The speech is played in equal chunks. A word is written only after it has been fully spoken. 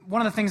One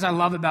of the things I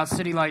love about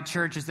City Light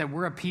Church is that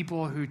we're a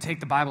people who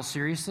take the Bible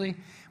seriously.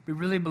 We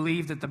really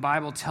believe that the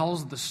Bible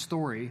tells the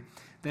story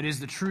that is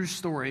the true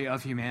story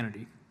of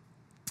humanity.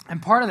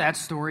 And part of that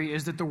story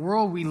is that the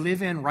world we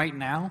live in right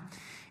now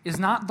is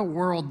not the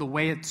world the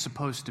way it's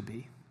supposed to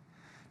be.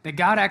 That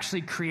God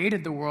actually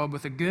created the world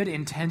with a good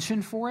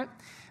intention for it,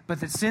 but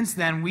that since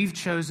then we've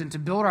chosen to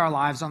build our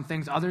lives on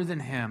things other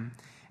than Him,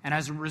 and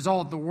as a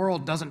result, the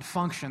world doesn't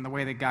function the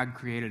way that God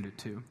created it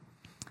to.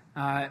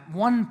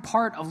 One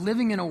part of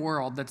living in a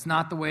world that's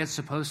not the way it's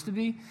supposed to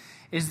be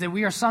is that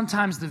we are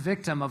sometimes the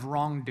victim of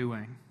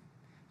wrongdoing.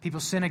 People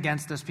sin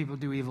against us, people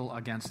do evil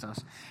against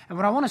us. And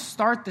what I want to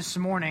start this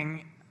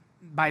morning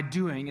by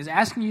doing is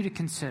asking you to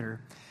consider,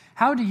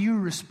 how do you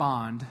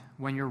respond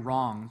when you're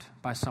wronged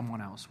by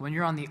someone else, when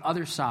you're on the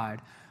other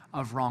side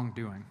of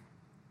wrongdoing?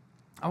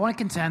 I want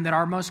to contend that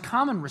our most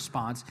common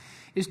response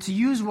is to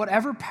use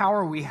whatever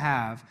power we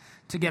have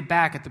to get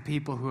back at the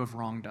people who have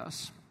wronged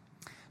us.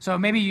 So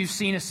maybe you've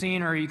seen a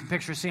scene, or you can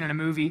picture a scene in a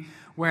movie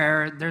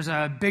where there's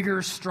a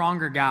bigger,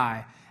 stronger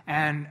guy,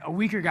 and a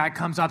weaker guy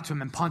comes up to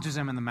him and punches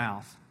him in the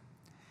mouth.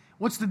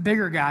 What's the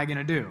bigger guy going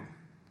to do?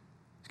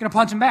 He's going to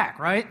punch him back,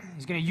 right?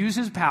 He's going to use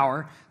his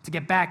power to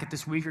get back at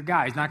this weaker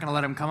guy. He's not going to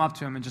let him come up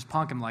to him and just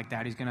punk him like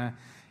that. He's going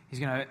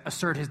to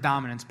assert his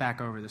dominance back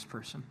over this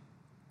person.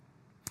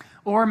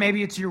 Or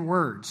maybe it's your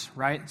words,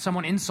 right?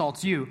 Someone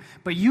insults you,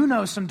 but you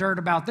know some dirt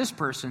about this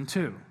person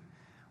too.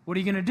 What are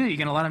you going to do? You're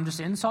going to let them just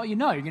insult you?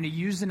 No, you're going to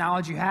use the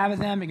knowledge you have of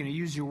them. You're going to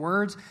use your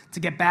words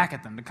to get back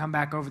at them, to come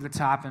back over the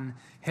top and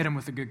hit them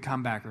with a good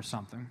comeback or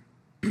something.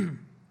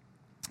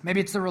 Maybe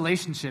it's the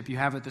relationship you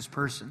have with this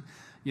person.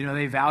 You know,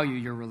 they value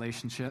your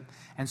relationship.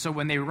 And so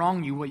when they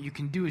wrong you, what you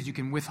can do is you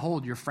can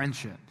withhold your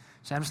friendship.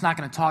 So I'm just not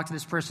going to talk to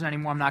this person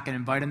anymore. I'm not going to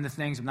invite them to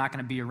things. I'm not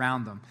going to be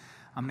around them.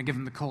 I'm going to give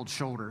them the cold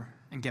shoulder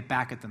and get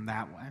back at them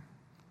that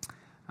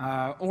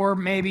way. Or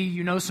maybe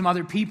you know some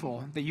other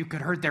people that you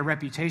could hurt their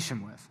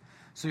reputation with.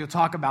 So you'll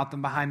talk about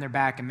them behind their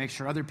back and make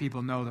sure other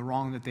people know the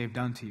wrong that they've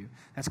done to you.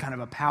 That's kind of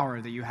a power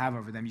that you have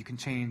over them. You can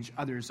change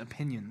others'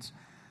 opinions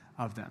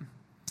of them.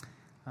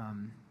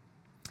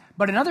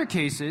 But in other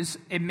cases,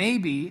 it may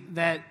be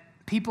that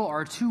people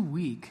are too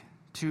weak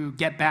to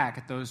get back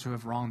at those who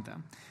have wronged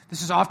them.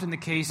 This is often the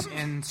case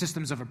in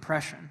systems of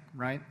oppression,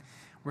 right?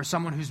 Where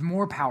someone who's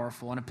more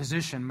powerful in a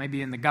position,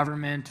 maybe in the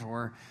government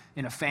or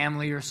in a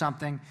family or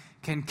something,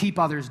 can keep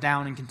others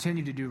down and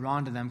continue to do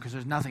wrong to them because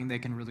there's nothing they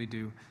can really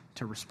do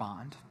to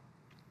respond.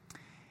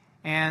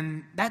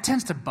 And that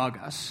tends to bug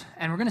us.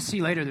 And we're going to see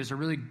later there's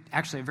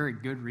actually a very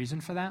good reason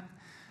for that.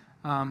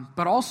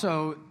 But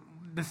also,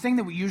 the thing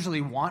that we usually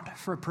want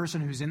for a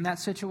person who's in that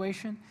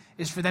situation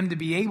is for them to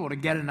be able to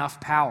get enough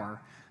power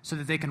so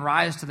that they can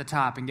rise to the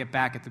top and get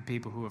back at the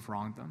people who have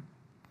wronged them.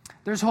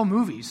 There's whole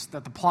movies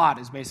that the plot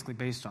is basically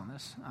based on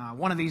this.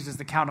 One of these is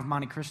The Count of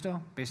Monte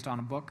Cristo, based on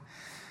a book.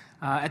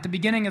 At the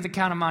beginning of The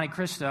Count of Monte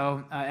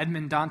Cristo,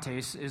 Edmond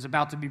Dantes is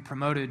about to be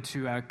promoted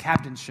to a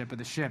captainship of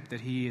the ship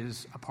that he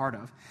is a part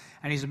of,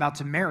 and he's about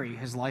to marry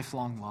his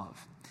lifelong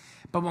love.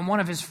 But when one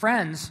of his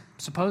friends,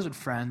 supposed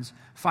friends,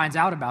 finds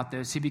out about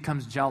this, he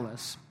becomes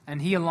jealous, and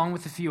he, along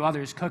with a few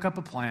others, cook up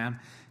a plan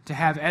to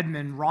have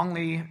Edmond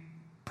wrongly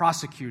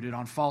prosecuted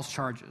on false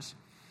charges.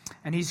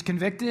 And he's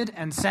convicted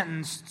and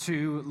sentenced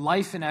to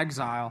life in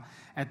exile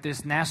at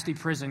this nasty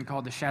prison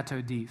called the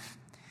Chateau d'If.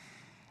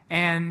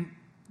 And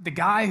the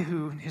guy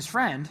his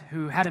friend,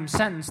 who had him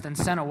sentenced and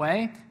sent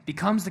away,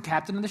 becomes the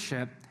captain of the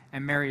ship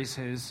and marries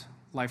his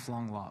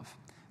lifelong love,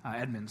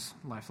 Edmund's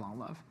lifelong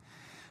love.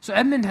 So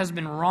Edmund has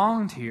been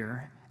wronged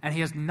here, and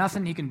he has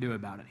nothing he can do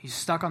about it. He's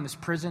stuck on this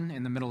prison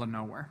in the middle of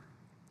nowhere.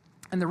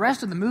 And the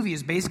rest of the movie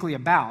is basically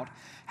about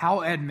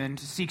how Edmund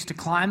seeks to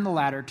climb the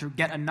ladder to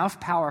get enough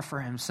power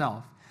for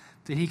himself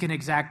that he can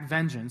exact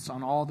vengeance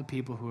on all the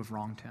people who have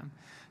wronged him.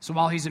 So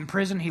while he's in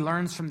prison, he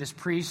learns from this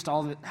priest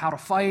how to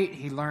fight,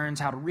 he learns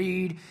how to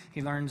read,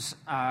 he learns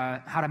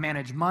how to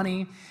manage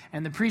money,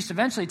 and the priest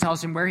eventually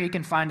tells him where he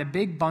can find a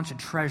big bunch of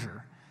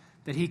treasure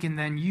that he can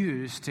then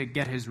use to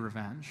get his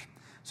revenge.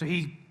 So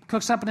he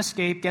cooks up an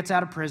escape, gets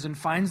out of prison,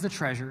 finds the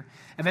treasure,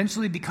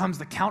 eventually becomes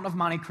the Count of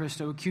Monte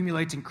Cristo,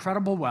 accumulates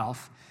incredible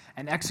wealth,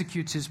 and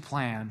executes his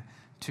plan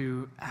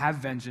to have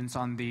vengeance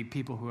on the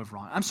people who have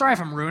wronged. I'm sorry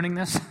if I'm ruining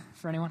this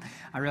for anyone.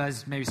 I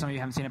realize maybe some of you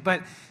haven't seen it,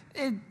 but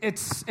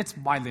it's a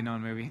widely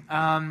known movie.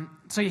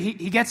 So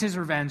he gets his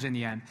revenge in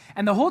the end.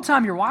 And the whole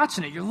time you're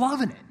watching it, you're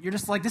loving it. You're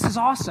just like, this is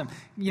awesome.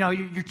 You know,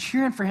 you're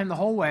cheering for him the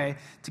whole way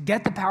to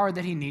get the power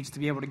that he needs to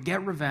be able to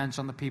get revenge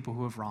on the people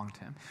who have wronged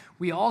him.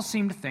 We all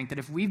seem to think that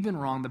if we've been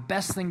wrong, the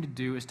best thing to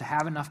do is to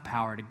have enough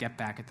power to get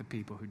back at the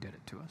people who did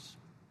it to us.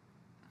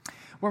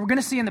 What we're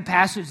going to see in the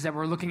passage that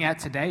we're looking at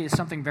today is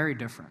something very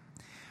different.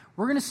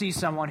 We're going to see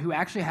someone who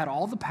actually had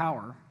all the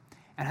power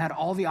and had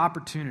all the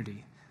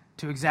opportunity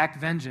to exact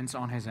vengeance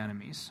on his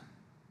enemies,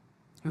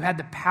 who had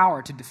the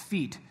power to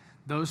defeat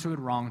those who had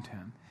wronged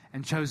him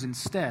and chose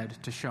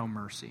instead to show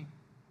mercy.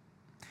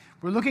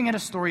 We're looking at a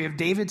story of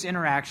David's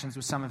interactions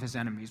with some of his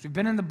enemies. We've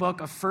been in the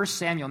book of 1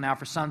 Samuel now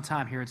for some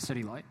time here at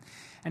City Light.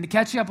 And to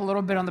catch you up a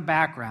little bit on the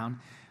background,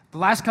 The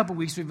last couple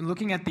weeks, we've been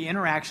looking at the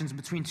interactions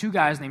between two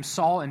guys named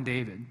Saul and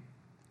David.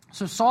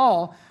 So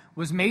Saul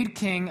was made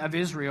king of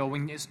Israel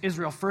when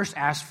Israel first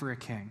asked for a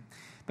king.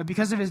 But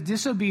because of his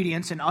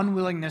disobedience and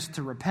unwillingness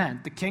to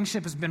repent, the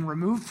kingship has been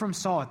removed from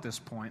Saul at this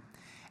point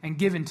and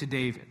given to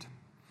David.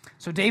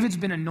 So David's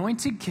been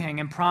anointed king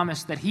and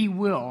promised that he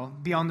will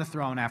be on the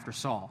throne after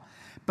Saul.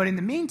 But in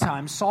the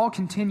meantime, Saul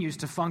continues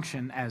to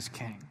function as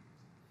king.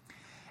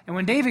 And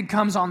when David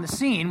comes on the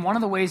scene, one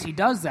of the ways he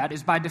does that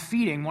is by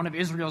defeating one of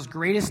Israel's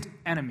greatest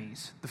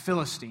enemies, the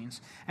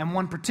Philistines, and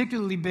one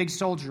particularly big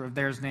soldier of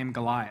theirs named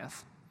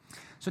Goliath.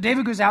 So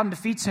David goes out and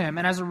defeats him,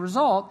 and as a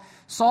result,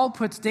 Saul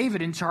puts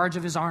David in charge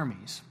of his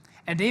armies.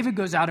 And David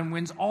goes out and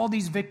wins all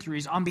these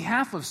victories on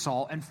behalf of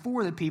Saul and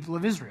for the people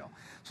of Israel.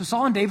 So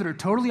Saul and David are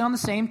totally on the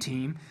same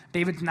team.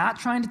 David's not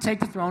trying to take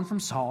the throne from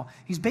Saul.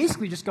 He's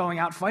basically just going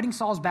out fighting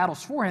Saul's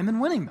battles for him and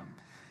winning them.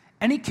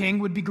 Any king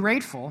would be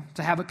grateful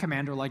to have a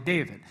commander like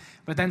David.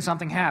 But then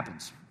something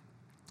happens.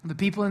 The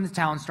people in the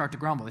town start to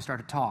grumble. They start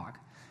to talk.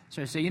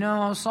 So they say,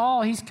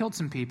 Saul, he's killed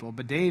some people,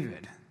 but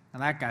David, now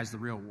that guy's the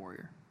real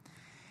warrior.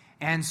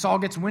 And Saul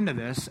gets wind of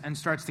this and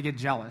starts to get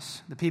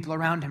jealous. The people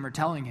around him are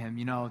telling him,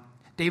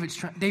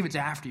 David's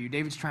after you.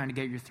 David's trying to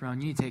get your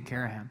throne. You need to take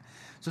care of him.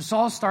 So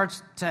Saul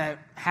starts to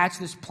hatch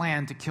this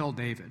plan to kill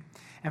David.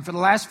 And for the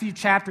last few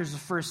chapters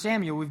of 1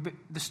 Samuel,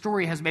 the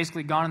story has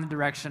basically gone in the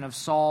direction of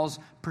Saul's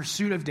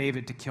pursuit of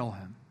David to kill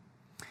him.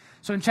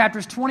 So in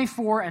chapters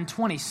 24 and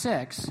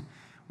 26,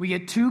 we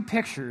get two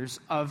pictures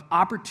of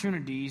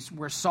opportunities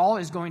where Saul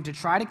is going to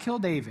try to kill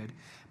David,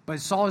 but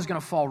Saul is going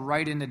to fall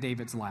right into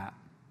David's lap.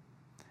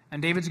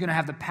 And David's going to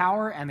have the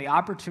power and the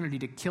opportunity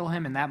to kill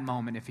him in that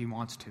moment if he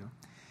wants to.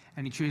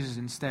 And he chooses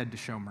instead to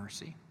show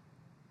mercy.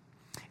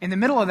 In the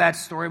middle of that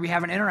story, we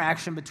have an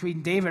interaction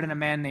between David and a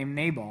man named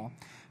Nabal,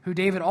 who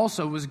David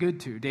also was good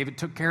to. David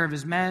took care of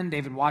his men.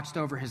 David watched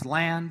over his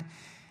land.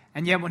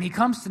 And yet when he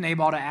comes to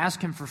Nabal to ask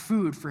him for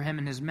food for him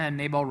and his men,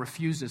 Nabal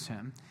refuses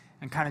him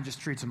and kind of just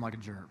treats him like a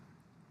jerk.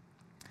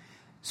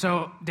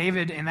 So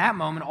David, in that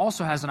moment,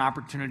 also has an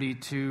opportunity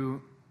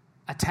to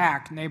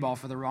attack Nabal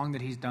for the wrong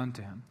that he's done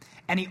to him.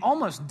 And he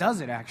almost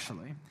does it,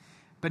 actually.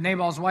 But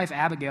Nabal's wife,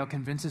 Abigail,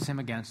 convinces him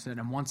against it,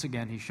 and once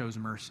again, he shows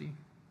mercy.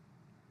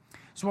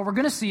 So what we're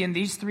going to see in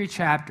these 3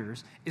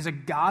 chapters is a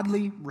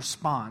godly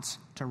response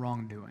to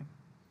wrongdoing.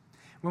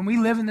 When we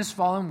live in this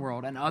fallen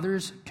world and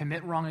others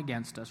commit wrong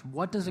against us,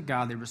 what does a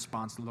godly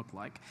response look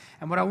like?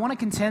 And what I want to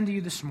contend to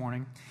you this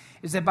morning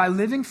is that by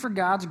living for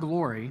God's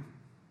glory,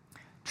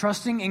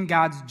 trusting in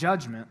God's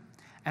judgment,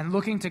 and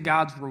looking to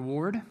God's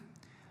reward,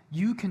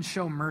 you can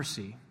show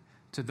mercy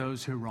to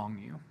those who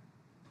wrong you.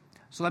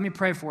 So let me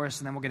pray for us,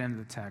 and then we'll get into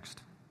the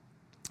text.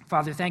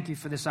 Father, thank you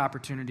for this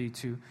opportunity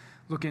to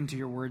look into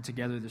your word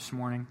together this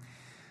morning.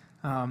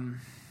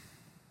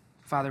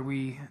 Father,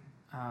 we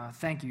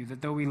thank you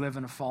that though we live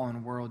in a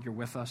fallen world, you're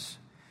with us,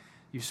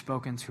 you've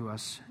spoken to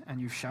us, and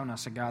you've shown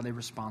us a godly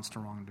response to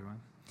wrongdoing.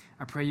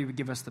 I pray you would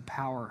give us the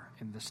power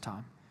in this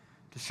time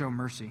to show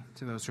mercy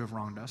to those who have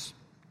wronged us.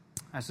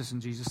 I ask this in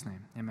Jesus'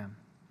 name, amen.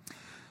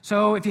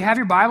 So if you have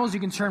your Bibles, you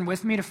can turn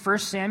with me to 1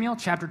 Samuel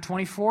chapter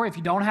 24. If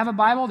you don't have a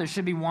Bible, there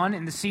should be one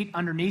in the seat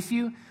underneath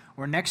you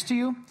or next to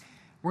you.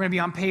 We're going to be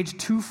on page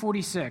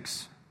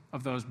 246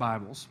 of those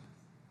Bibles.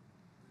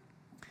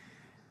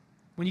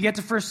 When you get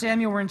to 1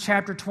 Samuel, we're in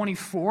chapter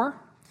 24.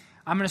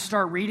 I'm going to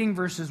start reading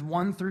verses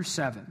 1 through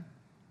 7.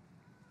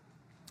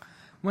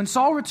 When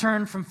Saul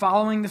returned from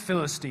following the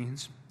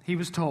Philistines, he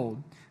was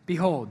told,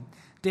 "Behold,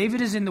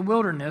 David is in the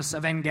wilderness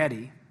of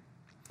En-Gedi."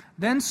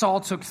 Then Saul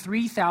took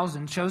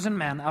 3,000 chosen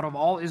men out of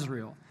all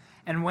Israel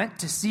and went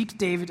to seek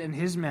David and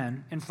his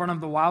men in front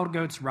of the wild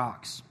goats'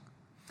 rocks.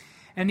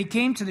 And he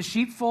came to the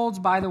sheepfolds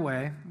by the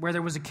way, where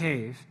there was a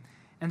cave,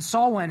 and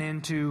Saul went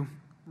in to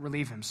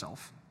relieve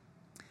himself.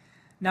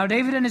 Now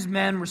David and his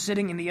men were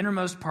sitting in the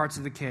innermost parts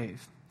of the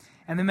cave.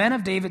 And the men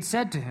of David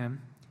said to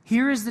him,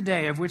 "Here is the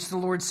day of which the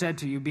Lord said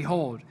to you,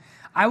 Behold,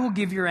 I will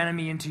give your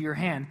enemy into your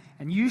hand,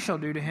 and you shall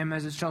do to him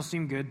as it shall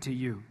seem good to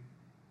you."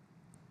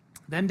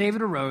 Then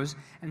David arose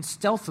and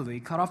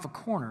stealthily cut off a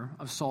corner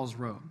of Saul's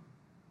robe.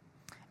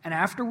 And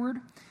afterward,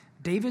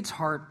 David's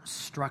heart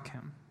struck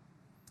him,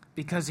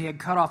 because he had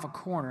cut off a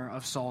corner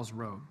of Saul's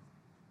robe.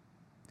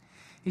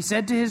 He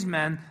said to his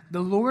men,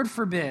 "The Lord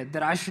forbid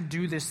that I should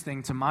do this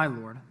thing to my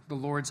Lord, the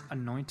Lord's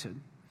anointed,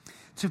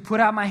 to put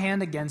out my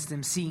hand against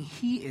him, seeing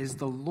he is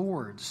the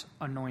Lord's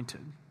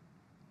anointed."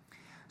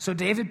 So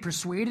David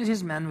persuaded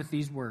his men with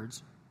these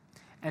words,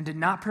 and did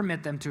not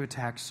permit them to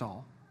attack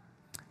Saul.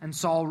 And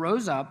Saul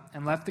rose up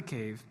and left the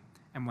cave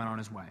and went on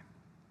his way.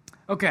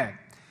 Okay,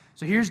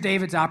 so here's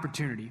David's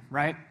opportunity,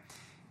 right?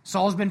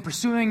 Saul's been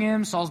pursuing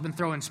him. Saul's been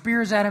throwing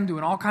spears at him,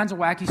 doing all kinds of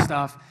wacky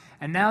stuff.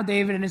 And now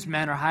David and his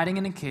men are hiding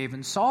in a cave,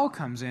 and Saul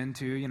comes in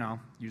to,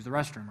 use the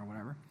restroom or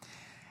whatever.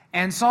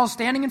 And Saul's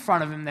standing in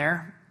front of him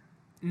there,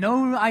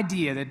 no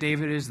idea that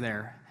David is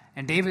there.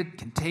 And David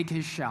can take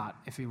his shot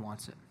if he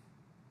wants it.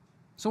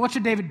 So what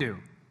should David do?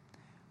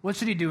 What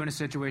should he do in a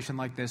situation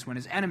like this when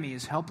his enemy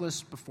is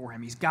helpless before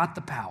him? He's got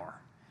the power.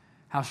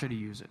 How should he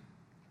use it?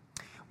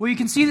 Well, you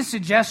can see the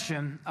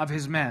suggestion of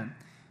his men.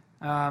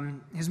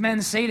 His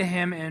men say to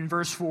him in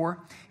verse 4,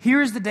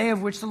 "Here is the day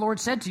of which the Lord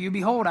said to you,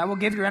 Behold, I will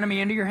give your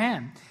enemy into your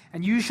hand,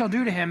 and you shall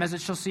do to him as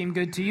it shall seem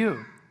good to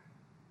you."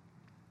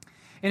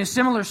 In a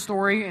similar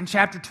story, in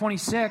chapter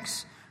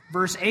 26,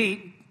 verse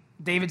 8,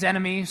 David's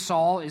enemy,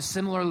 Saul, is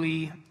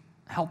similarly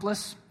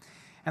helpless.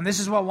 And this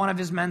is what one of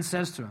his men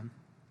says to him.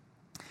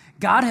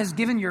 "God has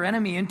given your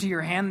enemy into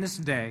your hand this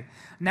day.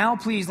 Now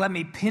please let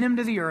me pin him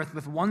to the earth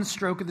with one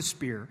stroke of the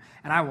spear,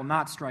 and I will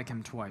not strike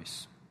him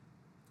twice."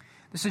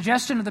 The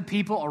suggestion of the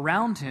people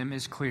around him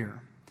is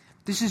clear.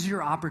 This is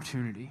your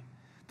opportunity.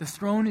 The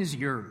throne is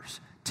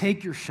yours.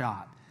 Take your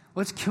shot.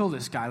 Let's kill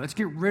this guy. Let's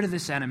get rid of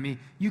this enemy.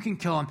 You can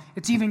kill him.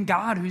 It's even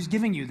God who's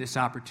giving you this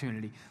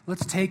opportunity.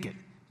 Let's take it.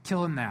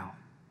 Kill him now.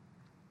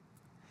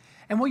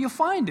 And what you'll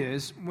find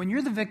is, when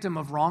you're the victim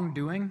of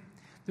wrongdoing,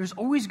 there's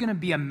always going to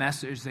be a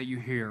message that you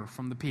hear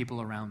from the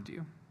people around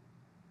you.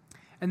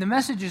 And the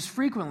message is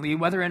frequently,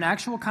 whether in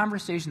actual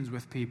conversations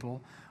with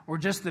people or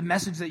just the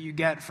message that you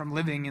get from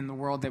living in the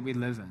world that we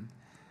live in,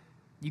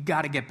 you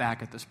got to get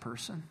back at this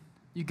person.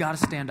 You got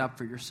to stand up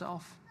for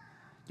yourself.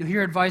 You'll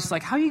hear advice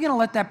like, "How are you going to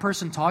let that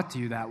person talk to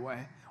you that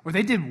way?" Or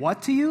 "They did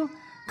what to you?"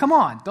 Come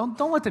on, don't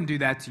let them do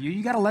that to you.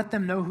 You got to let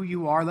them know who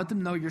you are. Let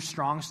them know you're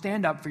strong.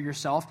 Stand up for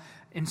yourself.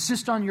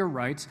 Insist on your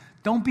rights.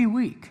 Don't be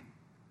weak.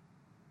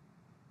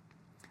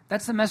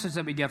 That's the message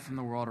that we get from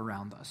the world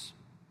around us.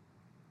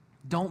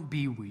 Don't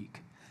be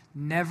weak.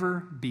 Never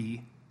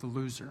be the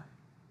loser.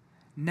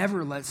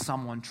 Never let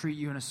someone treat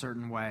you in a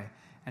certain way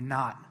and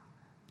not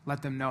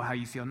let them know how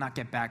you feel, not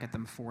get back at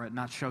them for it,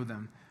 not show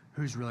them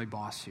who's really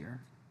boss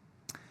here.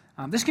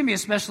 This can be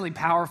especially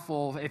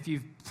powerful if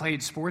you've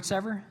played sports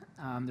ever.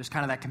 There's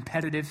kind of that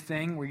competitive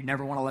thing where you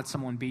never want to let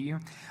someone beat you.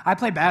 I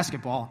play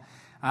basketball,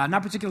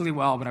 not particularly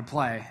well, but I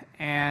play.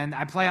 And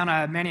I play on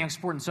a Manioc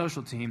Sport and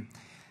Social team.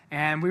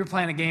 And we were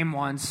playing a game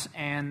once,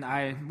 and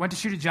I went to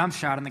shoot a jump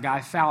shot, and the guy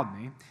fouled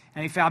me.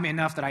 And he fouled me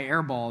enough that I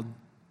airballed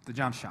the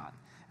jump shot.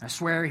 And I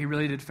swear he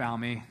really did foul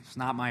me. It's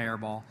not my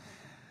airball.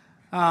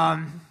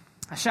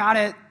 I shot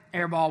it,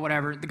 airball,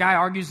 whatever. The guy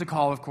argues the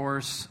call, of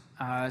course.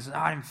 Says,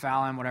 I didn't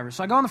foul him, whatever.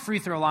 So I go on the free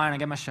throw line, I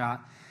get my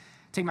shot,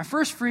 take my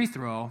first free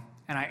throw,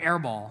 and I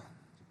airball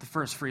the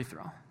first free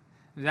throw.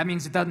 That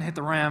means it doesn't hit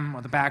the rim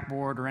or the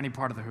backboard or any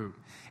part of the hoop.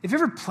 If you've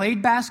ever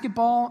played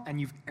basketball and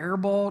you've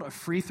airballed a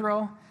free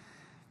throw,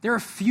 there are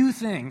few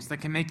things that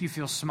can make you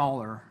feel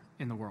smaller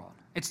in the world.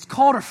 It's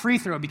called a free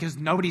throw because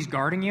nobody's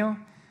guarding you.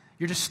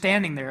 You're just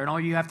standing there, and all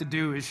you have to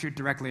do is shoot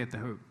directly at the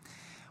hoop.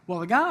 Well,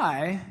 the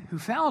guy who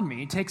fouled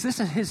me takes this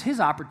as his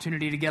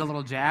opportunity to get a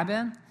little jab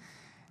in,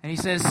 and he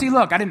says, "See,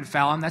 look, I didn't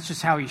foul him. That's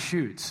just how he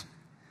shoots."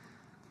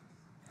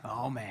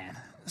 Oh, man.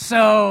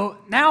 So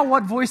now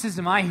what voices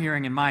am I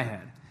hearing in my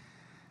head?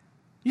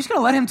 You just going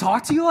to let him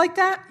talk to you like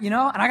that? And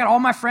I got all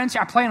my friends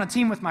here. I play on a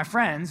team with my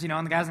friends,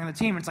 and the guys on the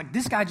team. And it's like,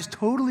 this guy just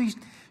totally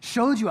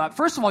showed you up.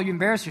 First of all, you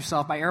embarrass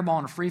yourself by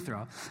airballing a free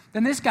throw.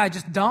 Then this guy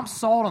just dumps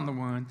salt on the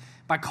wound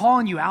by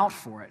calling you out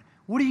for it.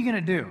 What are you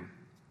going to do?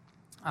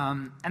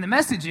 And the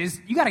message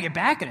is, you got to get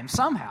back at him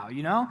somehow,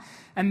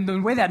 And the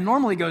way that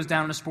normally goes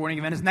down in a sporting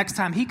event is next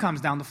time he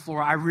comes down the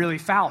floor, I really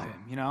foul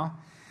him,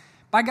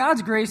 By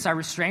God's grace, I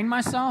restrained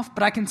myself,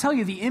 but I can tell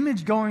you the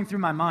image going through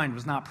my mind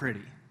was not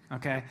pretty,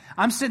 okay?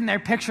 I'm sitting there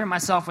picturing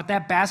myself with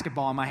that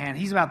basketball in my hand.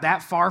 He's about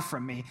that far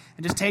from me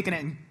and just taking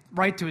it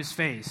right to his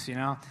face,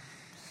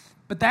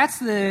 But that's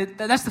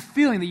the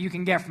feeling that you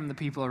can get from the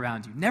people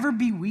around you. Never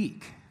be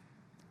weak.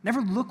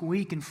 Never look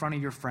weak in front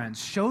of your friends.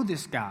 Show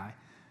this guy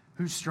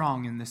who's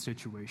strong in this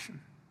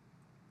situation.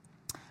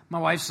 My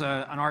wife's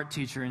an art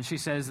teacher, and she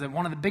says that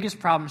one of the biggest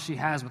problems she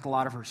has with a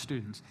lot of her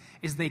students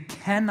is they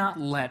cannot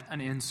let an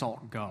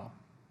insult go.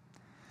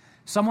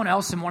 Someone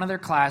else in one of their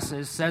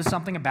classes says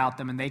something about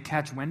them, and they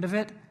catch wind of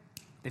it,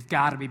 they've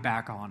got to be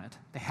back on it.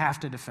 They have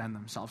to defend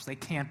themselves. They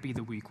can't be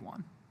the weak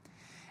one.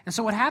 And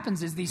so what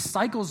happens is these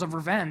cycles of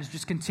revenge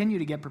just continue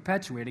to get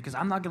perpetuated because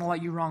I'm not going to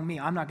let you wrong me.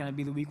 I'm not going to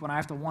be the weak one. I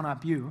have to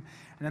one-up you.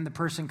 And then the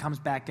person comes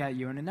back at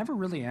you, and it never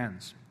really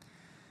ends.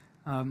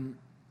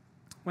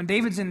 When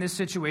David's in this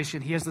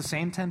situation, he has the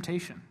same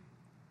temptation.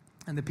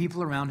 And the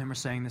people around him are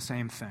saying the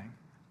same thing.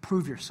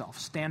 Prove yourself.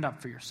 Stand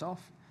up for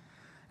yourself.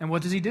 And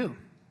what does he do?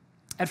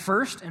 At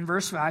first, in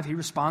verse 5, he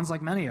responds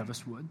like many of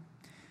us would.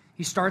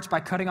 He starts by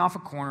cutting off a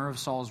corner of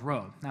Saul's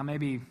robe. Now,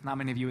 maybe not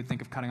many of you would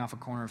think of cutting off a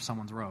corner of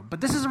someone's robe, but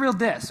this is a real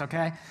diss,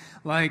 okay?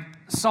 Like,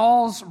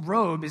 Saul's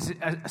robe is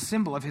a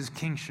symbol of his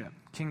kingship.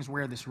 Kings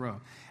wear this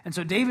robe. And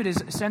so David is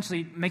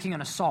essentially making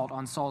an assault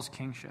on Saul's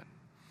kingship.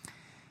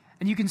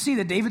 And you can see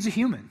that David's a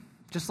human,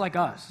 just like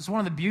us. It's one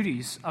of the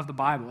beauties of the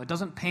Bible. It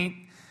doesn't paint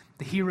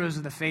the heroes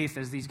of the faith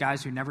as these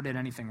guys who never did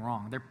anything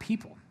wrong. They're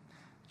people,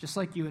 just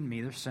like you and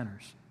me. They're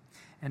sinners.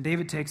 And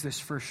David takes this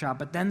first shot,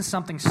 but then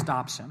something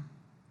stops him.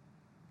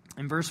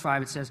 In verse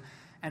 5, it says,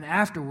 "And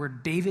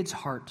afterward, David's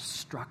heart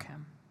struck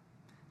him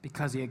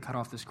because he had cut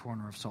off this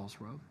corner of Saul's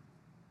robe."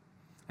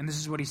 And this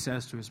is what he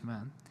says to his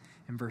men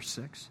in verse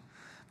 6.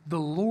 "The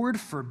Lord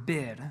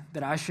forbid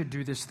that I should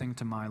do this thing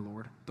to my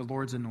Lord, the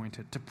Lord's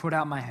anointed, to put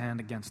out my hand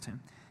against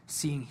him,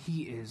 seeing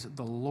he is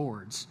the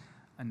Lord's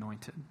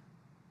anointed."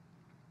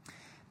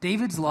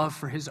 David's love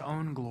for his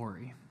own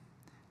glory,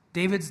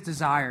 David's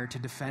desire to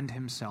defend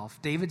himself,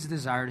 David's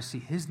desire to see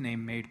his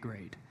name made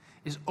great,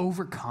 is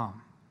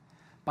overcome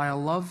by a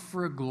love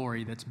for a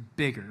glory that's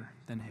bigger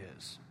than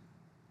his,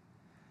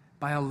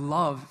 by a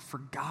love for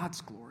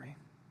God's glory.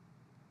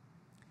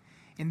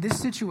 In this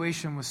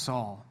situation with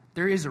Saul,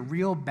 there is a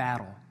real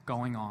battle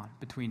going on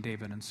between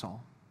David and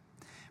Saul.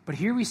 But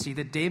here we see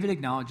that David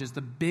acknowledges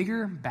the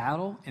bigger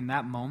battle in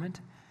that moment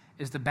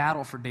is the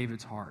battle for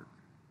David's heart.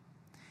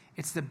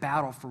 It's the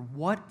battle for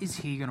what is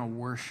he going to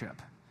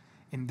worship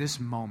in this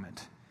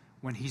moment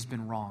when he's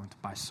been wronged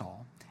by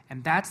Saul.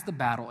 And that's the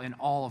battle in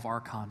all of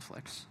our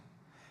conflicts.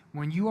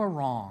 When you are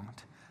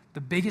wronged,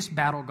 the biggest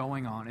battle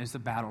going on is the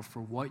battle for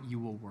what you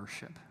will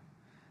worship.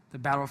 The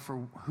battle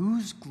for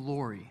whose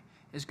glory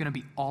is going to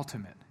be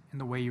ultimate in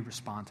the way you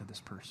respond to this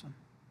person.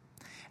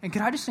 And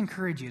can I just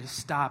encourage you to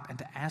stop and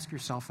to ask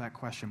yourself that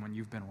question when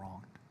you've been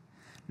wronged?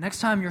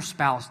 Next time your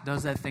spouse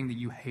does that thing that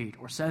you hate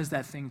or says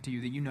that thing to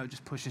you that you know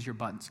just pushes your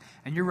buttons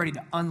and you're ready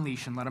to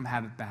unleash and let them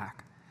have it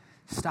back,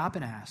 stop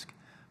and ask,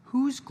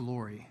 whose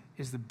glory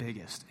is the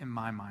biggest in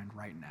my mind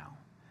right now?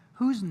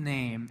 Whose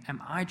name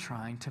am I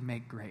trying to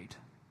make great?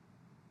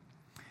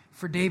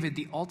 For David,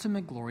 the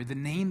ultimate glory, the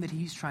name that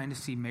he's trying to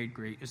see made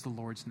great is the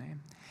Lord's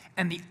name.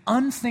 And the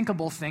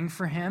unthinkable thing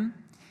for him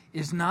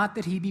is not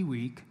that he be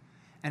weak,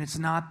 and it's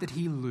not that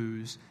he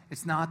lose,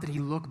 it's not that he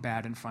look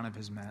bad in front of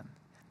his men.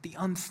 The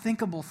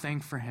unthinkable thing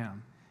for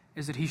him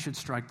is that he should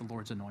strike the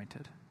Lord's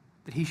anointed,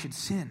 that he should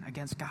sin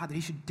against God, that he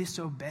should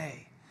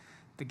disobey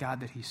the God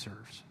that he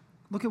serves.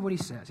 Look at what he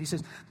says. He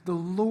says, "The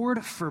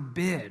Lord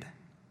forbid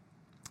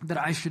that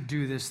I should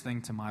do this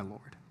thing to my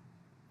Lord."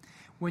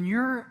 When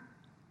you're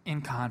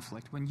in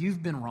conflict, when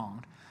you've been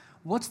wronged,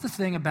 what's the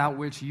thing about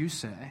which you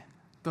say,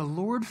 "The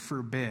Lord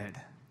forbid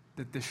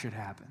that this should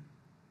happen"?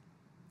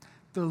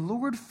 The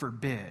Lord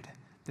forbid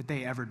that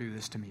they ever do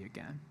this to me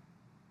again.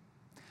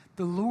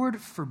 The Lord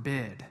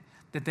forbid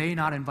that they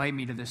not invite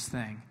me to this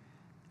thing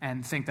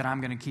and think that I'm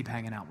going to keep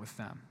hanging out with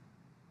them.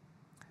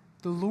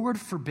 The Lord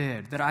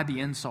forbid that I be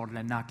insulted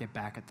and not get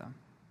back at them.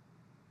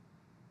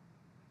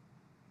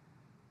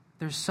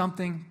 There's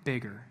something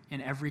bigger in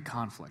every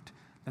conflict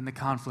than the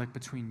conflict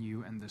between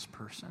you and this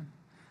person.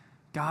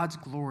 God's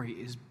glory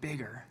is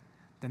bigger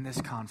than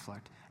this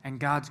conflict, and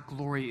God's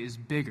glory is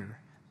bigger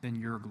than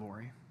your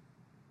glory.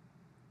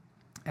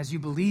 As you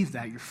believe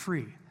that, you're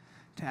free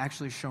to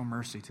actually show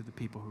mercy to the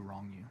people who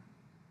wrong you.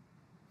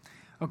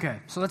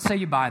 Okay, so let's say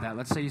you buy that.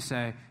 Let's say you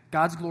say,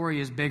 God's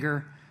glory is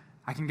bigger.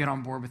 I can get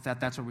on board with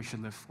that. That's what we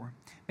should live for.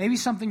 Maybe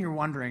something you're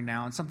wondering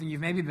now, and something you've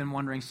maybe been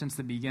wondering since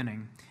the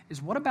beginning,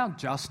 is what about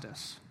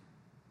justice?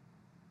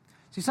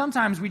 See,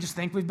 sometimes we just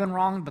think we've been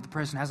wronged, but the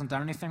person hasn't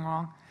done anything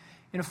wrong.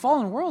 In a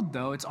fallen world,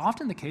 though, it's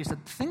often the case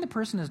that the thing the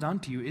person has done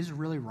to you is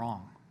really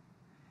wrong.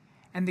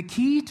 And the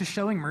key to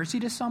showing mercy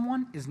to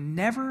someone is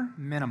never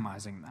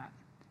minimizing that.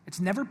 It's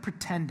never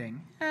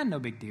pretending, no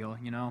big deal,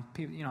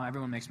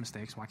 everyone makes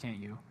mistakes, why can't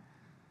you?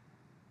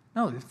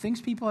 No, the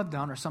things people have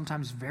done are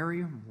sometimes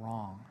very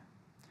wrong.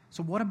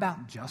 So what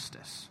about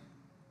justice?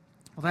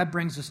 Well, that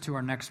brings us to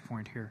our next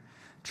point here,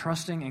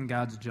 trusting in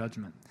God's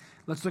judgment.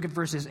 Let's look at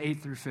verses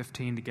 8 through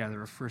 15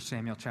 together of 1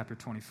 Samuel chapter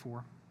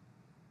 24.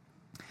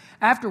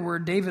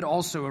 Afterward, David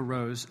also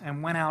arose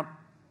and went out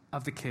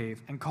of the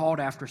cave and called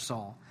after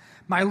Saul,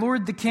 "My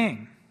lord the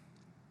king."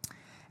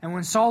 And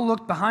when Saul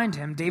looked behind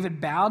him, David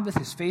bowed with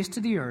his face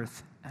to the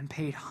earth and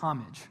paid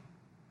homage.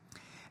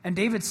 And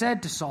David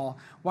said to Saul,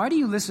 "Why do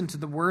you listen to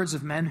the words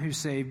of men who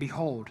say,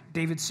 'Behold,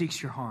 David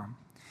seeks your harm'?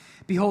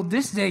 Behold,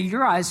 this day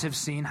your eyes have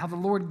seen how the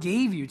Lord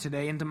gave you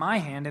today into my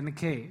hand in the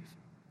cave.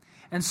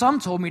 And some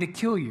told me to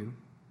kill you,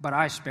 but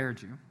I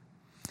spared you.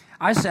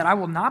 I said, I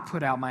will not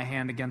put out my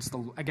hand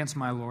against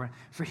my Lord,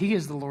 for he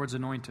is the Lord's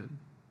anointed.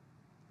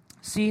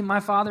 See, my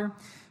father,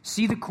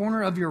 see the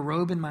corner of your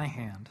robe in my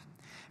hand.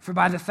 For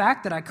by the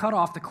fact that I cut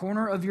off the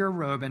corner of your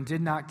robe and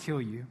did not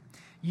kill you,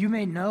 you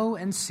may know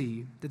and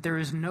see that there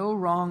is no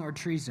wrong or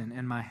treason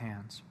in my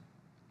hands.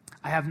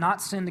 I have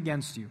not sinned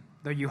against you,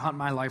 though you hunt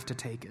my life to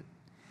take it.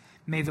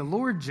 May the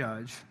Lord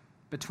judge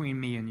between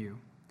me and you.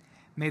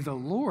 May the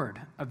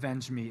Lord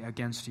avenge me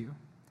against you,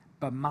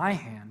 but my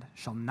hand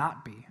shall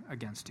not be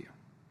against you.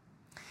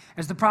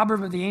 As the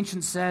proverb of the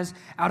ancients says,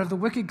 out of the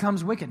wicked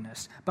comes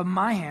wickedness, but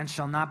my hand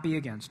shall not be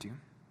against you.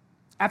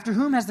 After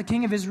whom has the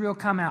king of Israel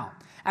come out?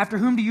 After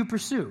whom do you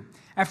pursue?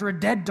 After a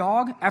dead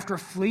dog? After a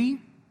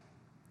flea?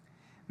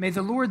 May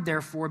the Lord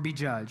therefore be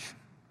judge,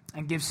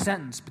 and give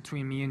sentence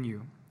between me and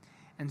you,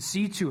 and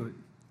see to it,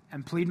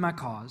 and plead my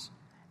cause,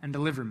 and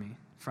deliver me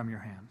from your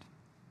hand.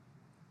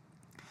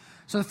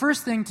 So the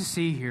first thing to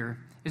see here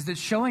is that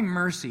showing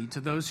mercy to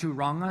those who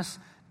wrong us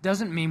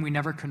doesn't mean we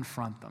never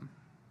confront them.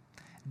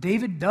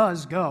 David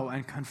does go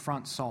and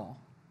confront Saul.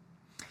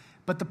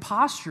 But the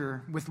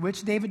posture with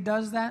which David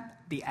does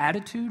that, the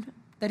attitude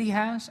that he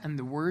has, and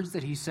the words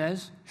that he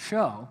says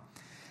show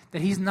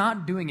that he's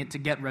not doing it to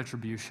get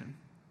retribution.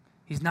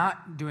 He's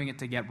not doing it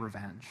to get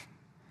revenge.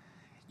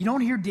 You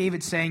don't hear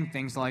David saying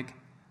things like,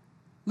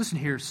 listen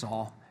here,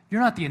 Saul,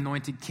 you're not the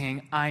anointed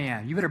king, I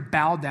am. You better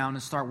bow down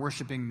and start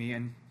worshiping me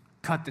and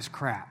cut this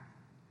crap.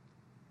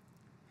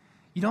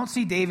 You don't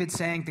see David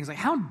saying things like,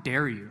 how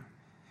dare you?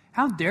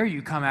 How dare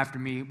you come after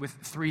me with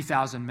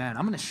 3,000 men?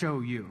 I'm going to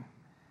show you.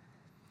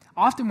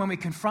 Often when we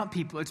confront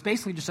people, it's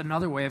basically just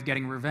another way of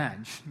getting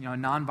revenge, a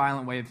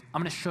nonviolent way of,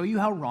 I'm going to show you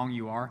how wrong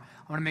you are.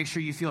 I'm going to make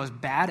sure you feel as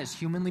bad as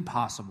humanly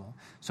possible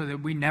so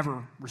that we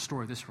never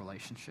restore this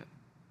relationship.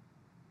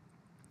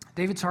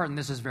 David's heart in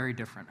this is very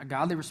different. A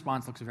godly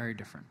response looks very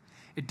different.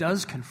 It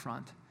does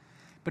confront,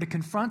 but it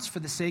confronts for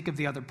the sake of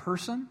the other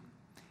person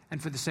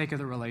and for the sake of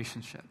the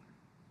relationship.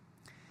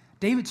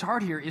 David's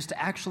heart here is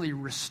to actually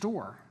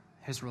restore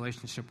his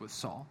relationship with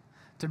Saul,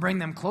 to bring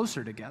them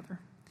closer together.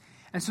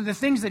 And so the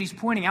things that he's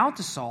pointing out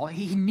to Saul,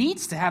 he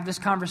needs to have this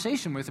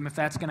conversation with him if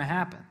that's going to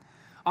happen.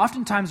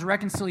 Oftentimes,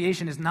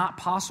 reconciliation is not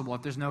possible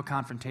if there's no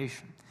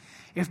confrontation.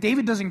 If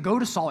David doesn't go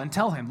to Saul and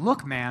tell him,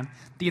 look, man,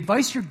 the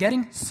advice you're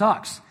getting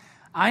sucks.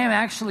 I am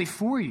actually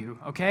for you,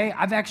 okay?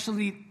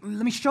 let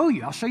me show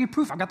you. I'll show you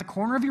proof. I've got the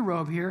corner of your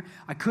robe here.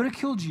 I could have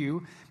killed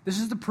you. This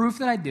is the proof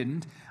that I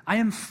didn't. I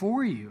am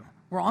for you.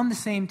 We're on the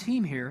same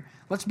team here.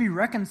 Let's be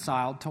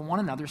reconciled to one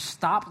another.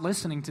 Stop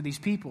listening to these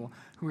people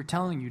who are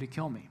telling you to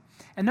kill me.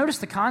 And notice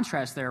the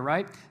contrast there,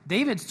 right?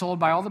 David's told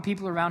by all the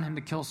people around him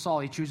to kill Saul.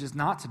 He chooses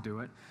not to do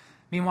it.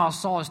 Meanwhile,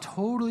 Saul is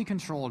totally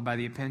controlled by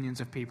the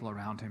opinions of people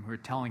around him who are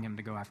telling him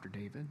to go after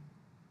David.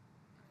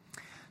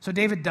 So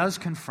David does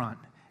confront,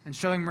 and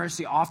showing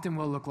mercy often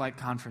will look like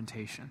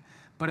confrontation.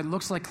 But it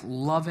looks like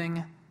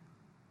loving,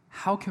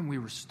 how can we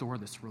restore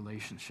this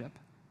relationship?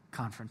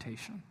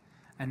 Confrontation.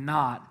 And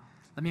not,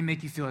 let me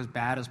make you feel as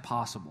bad as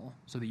possible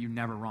so that you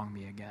never wrong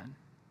me again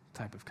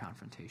type of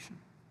confrontation.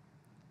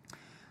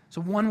 So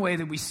one way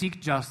that we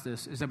seek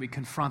justice is that we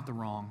confront the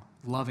wrong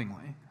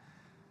lovingly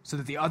so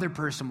that the other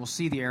person will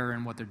see the error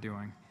in what they're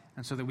doing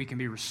and so that we can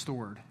be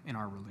restored in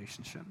our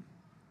relationship.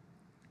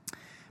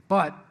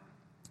 But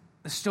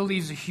this still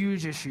leaves a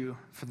huge issue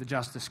for the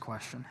justice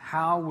question.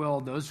 How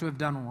will those who have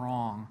done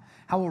wrong,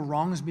 how will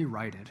wrongs be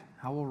righted?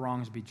 How will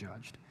wrongs be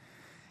judged?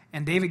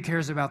 And David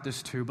cares about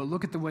this too, but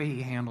look at the way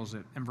he handles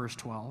it in verse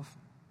 12.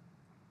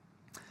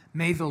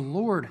 May the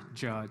Lord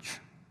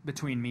judge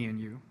between me and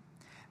you.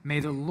 May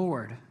the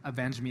Lord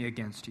avenge me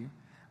against you,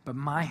 but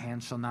my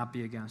hand shall not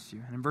be against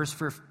you. And in verse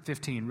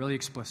 15, really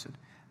explicit,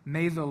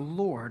 may the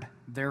Lord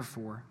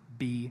therefore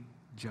be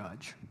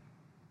judge.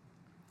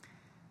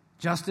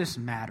 Justice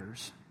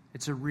matters.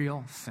 It's a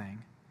real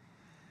thing.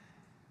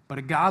 But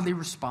a godly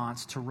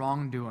response to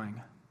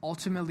wrongdoing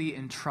ultimately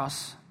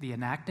entrusts the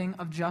enacting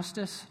of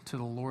justice to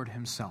the Lord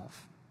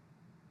himself.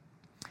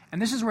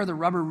 And this is where the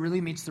rubber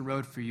really meets the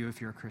road for you if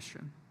you're a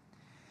Christian.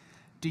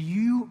 Do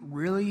you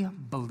really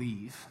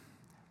believe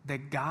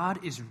that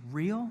God is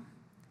real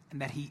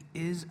and that he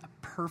is a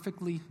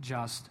perfectly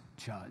just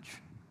judge?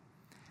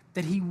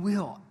 That he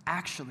will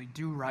actually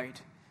do right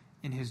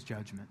in his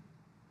judgment?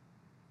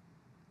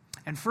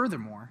 And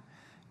furthermore,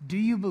 do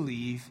you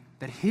believe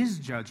that his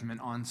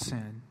judgment on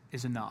sin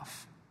is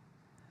enough?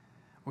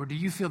 Or do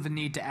you feel the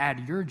need to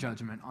add your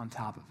judgment on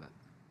top of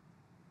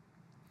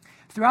it?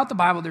 Throughout the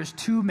Bible, there's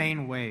two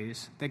main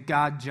ways that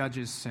God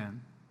judges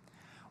sin.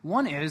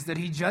 One is that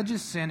he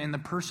judges sin in the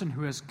person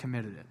who has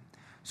committed it.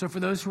 So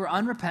for those who are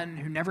unrepentant,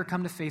 who never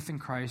come to faith in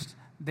Christ,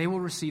 they will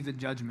receive the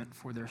judgment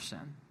for their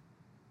sin.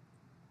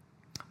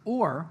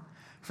 Or,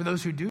 for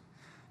those who do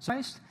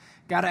Christ,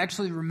 God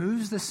actually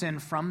removes the sin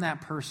from that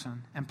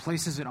person and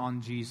places it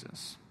on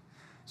Jesus,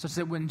 such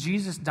that when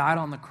Jesus died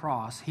on the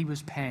cross, he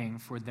was paying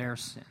for their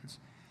sins.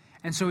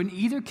 And so in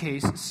either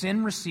case,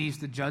 sin receives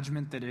the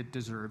judgment that it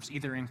deserves,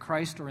 either in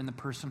Christ or in the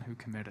person who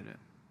committed it.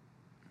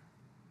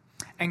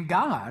 And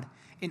God,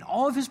 in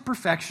all of his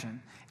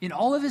perfection, in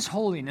all of his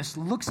holiness,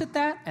 looks at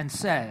that and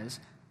says,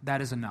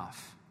 that is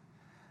enough.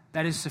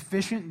 That is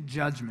sufficient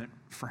judgment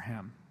for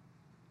him.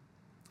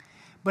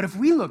 But if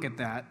we look at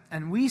that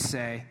and we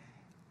say,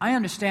 I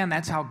understand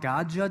that's how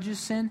God judges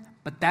sin,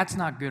 but that's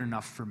not good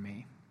enough for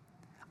me.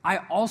 I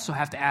also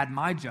have to add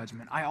my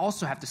judgment. I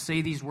also have to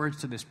say these words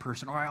to this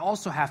person, or I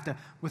also have to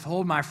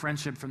withhold my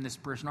friendship from this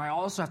person, or I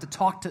also have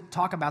to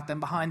talk about them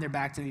behind their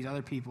back to these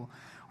other people,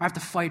 or I have to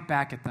fight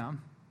back at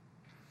them.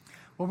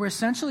 What we're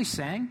essentially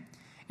saying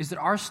is that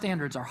our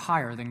standards are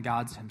higher than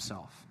God's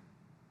himself.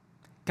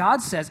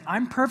 God says,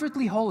 I'm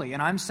perfectly holy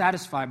and I'm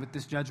satisfied with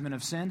this judgment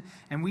of sin.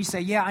 And we say,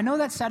 yeah, I know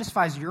that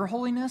satisfies your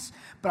holiness,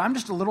 but I'm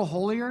just a little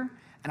holier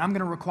and I'm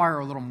going to require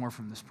a little more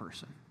from this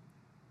person.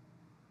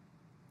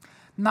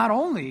 Not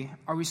only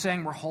are we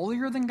saying we're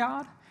holier than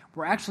God,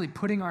 we're actually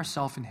putting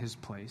ourselves in his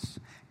place.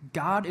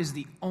 God is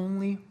the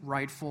only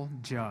rightful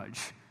judge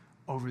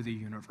over the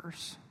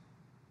universe.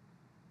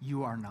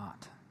 You are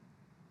not.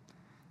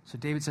 So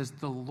David says,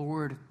 the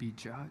Lord be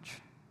judge.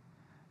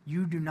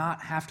 You do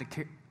not have to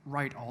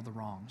right all the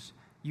wrongs.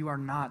 You are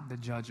not the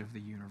judge of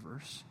the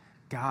universe.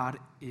 God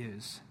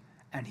is,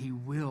 and he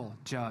will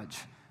judge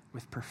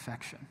with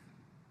perfection.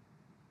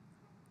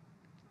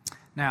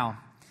 Now,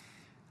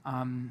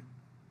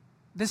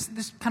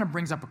 this kind of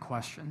brings up a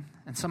question,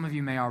 and some of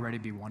you may already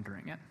be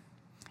wondering it.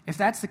 If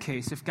that's the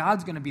case, if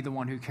God's going to be the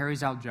one who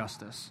carries out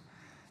justice,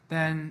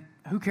 then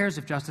who cares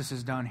if justice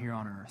is done here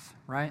on earth,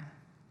 right?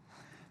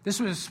 This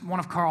was one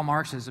of Karl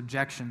Marx's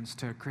objections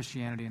to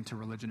Christianity and to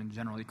religion in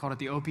general. He called it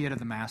the opiate of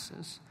the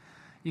masses.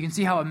 You can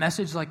see how a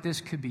message like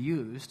this could be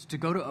used to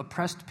go to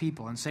oppressed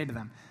people and say to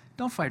them,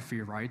 don't fight for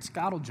your rights.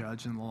 God will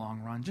judge in the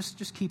long run.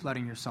 Just keep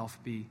letting yourself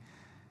be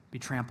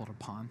trampled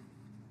upon.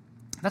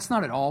 That's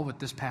not at all what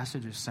this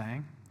passage is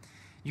saying.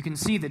 You can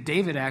see that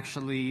David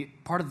actually,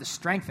 part of the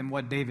strength in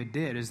what David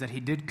did is that he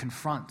did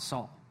confront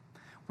Saul.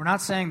 We're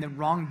not saying that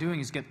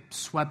wrongdoings get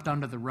swept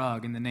under the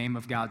rug in the name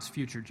of God's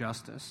future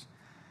justice.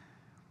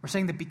 We're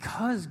saying that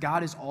because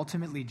God is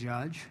ultimately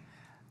judge,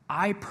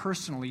 I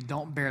personally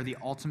don't bear the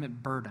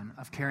ultimate burden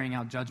of carrying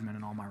out judgment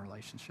in all my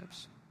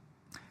relationships.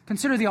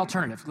 Consider the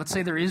alternative. Let's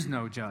say there is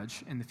no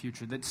judge in the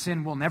future, that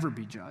sin will never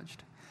be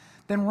judged.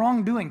 Then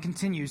wrongdoing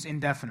continues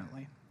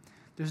indefinitely.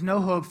 There's no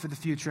hope for the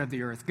future of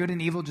the earth. Good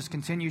and evil just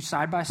continue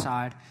side by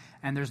side,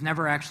 and there's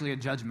never actually a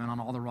judgment on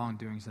all the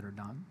wrongdoings that are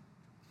done.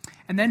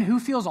 And then who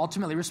feels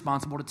ultimately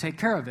responsible to take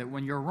care of it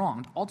when you're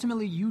wronged?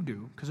 Ultimately you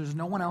do, because there's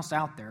no one else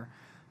out there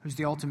who's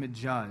the ultimate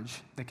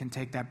judge that can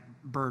take that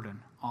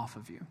burden off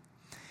of you.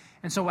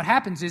 And so what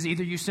happens is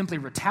either you simply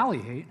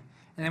retaliate,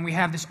 and then we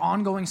have this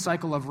ongoing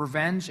cycle of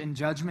revenge and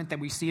judgment that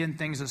we see in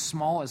things as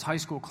small as high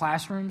school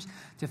classrooms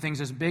to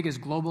things as big as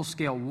global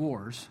scale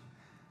wars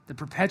that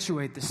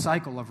perpetuate the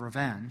cycle of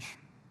revenge.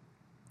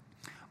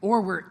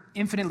 Or we're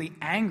infinitely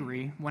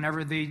angry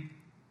whenever the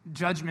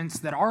judgments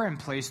that are in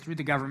place through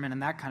the government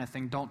and that kind of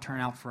thing don't turn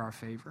out for our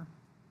favor.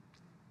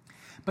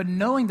 But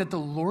knowing that the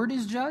Lord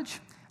is judge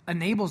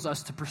enables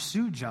us to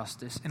pursue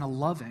justice in a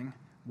loving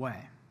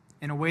way,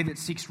 in a way that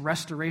seeks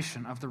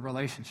restoration of the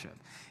relationship,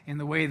 in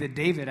the way that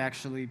David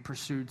actually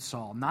pursued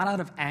Saul, not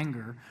out of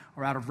anger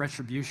or out of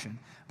retribution,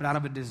 but out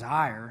of a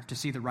desire to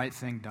see the right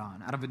thing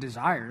done, out of a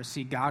desire to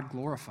see God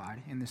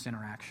glorified in this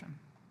interaction.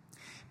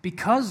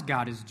 Because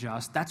God is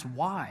just, that's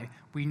why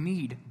we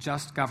need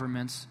just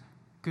governments,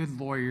 good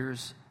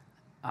lawyers,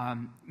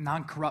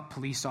 non-corrupt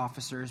police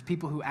officers,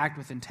 people who act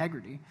with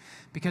integrity,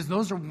 because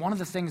those are one of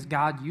the things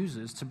God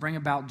uses to bring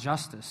about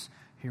justice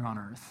here on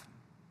earth.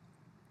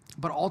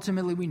 But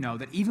ultimately we know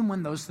that even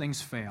when those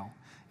things fail,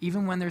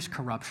 even when there's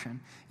corruption,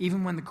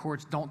 even when the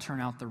courts don't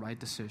turn out the right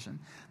decision,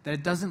 that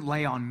it doesn't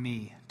lay on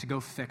me to go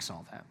fix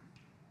all that.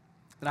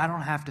 That I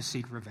don't have to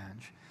seek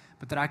revenge,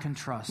 but that I can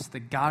trust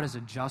that God is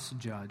a just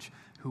judge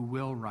who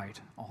will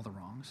right all the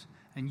wrongs.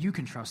 And you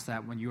can trust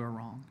that when you are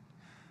wrong.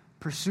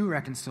 Pursue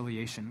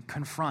reconciliation,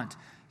 confront.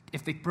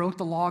 If they broke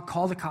the law,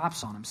 call the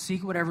cops on them.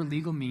 Seek whatever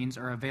legal means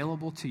are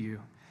available to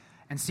you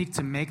and seek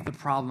to make the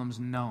problems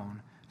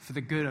known for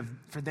their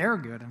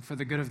good and for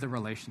the good of the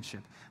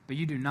relationship. But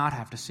you do not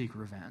have to seek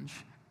revenge.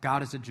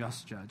 God is a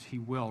just judge. He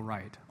will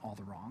right all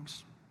the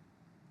wrongs.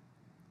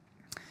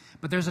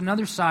 But there's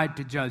another side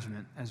to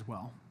judgment as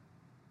well.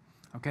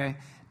 Okay?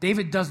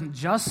 David doesn't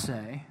just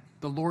say,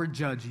 the Lord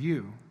judge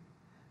you.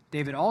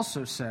 David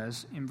also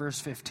says in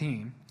verse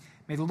 15,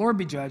 may the Lord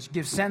be judge,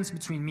 give sentence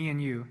between me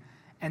and you,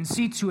 and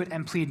see to it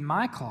and plead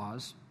my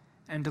cause,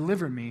 and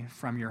deliver me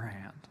from your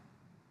hand.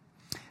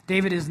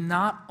 David is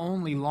not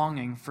only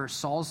longing for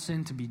Saul's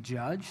sin to be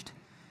judged,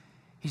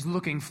 he's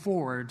looking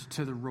forward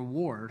to the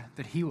reward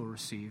that he will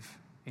receive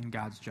in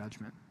God's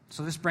judgment.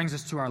 So this brings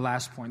us to our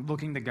last point,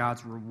 looking to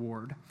God's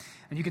reward.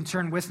 And you can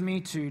turn with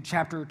me to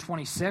chapter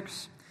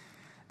 26.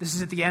 This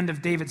is at the end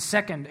of David's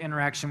second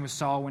interaction with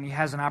Saul when he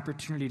has an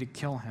opportunity to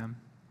kill him.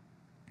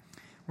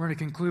 We're going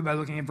to conclude by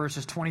looking at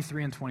verses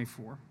 23 and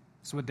 24.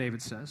 That's what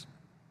David says.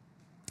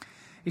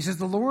 He says,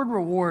 the Lord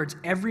rewards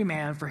every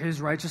man for his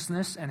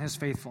righteousness and his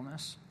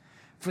faithfulness.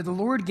 For the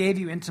Lord gave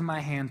you into my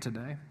hand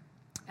today,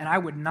 and I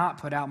would not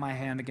put out my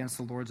hand against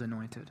the Lord's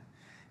anointed.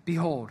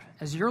 Behold,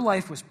 as your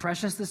life was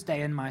precious this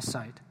day in my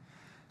sight,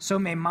 so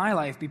may my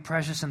life be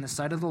precious in the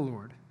sight of the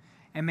Lord,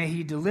 and may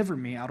he deliver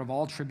me out of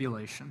all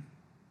tribulation.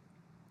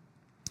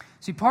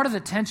 See, part of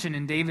the tension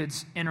in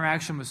David's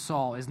interaction with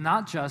Saul is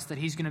not just that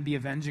he's going to be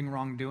avenging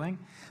wrongdoing,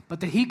 but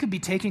that he could be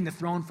taking the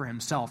throne for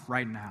himself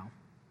right now.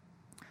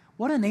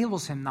 What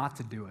enables him not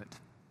to do it?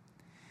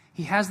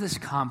 He has this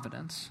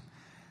confidence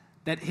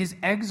that his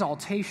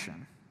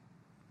exaltation,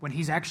 when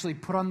he's actually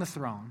put on the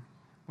throne,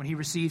 when he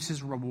receives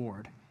his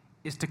reward,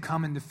 is to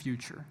come in the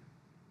future.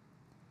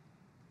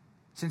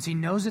 Since he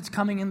knows it's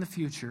coming in the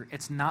future,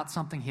 it's not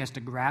something he has to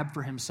grab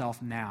for himself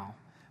now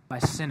by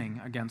sinning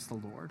against the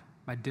Lord,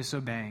 by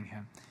disobeying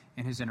him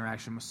in his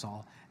interaction with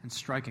Saul and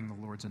striking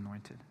the Lord's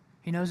anointed.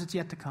 He knows it's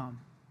yet to come.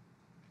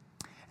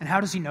 And how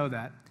does he know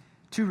that?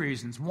 Two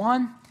reasons.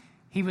 One,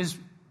 he was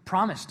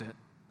promised it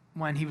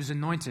when he was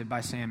anointed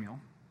by Samuel.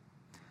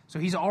 So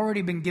he's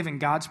already been given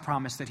God's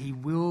promise that he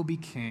will be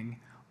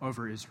king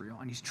over Israel,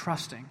 and he's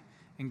trusting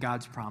in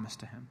God's promise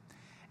to him.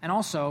 And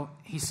also,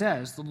 he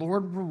says, the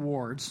Lord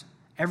rewards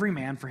every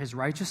man for his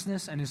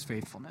righteousness and his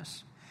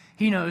faithfulness.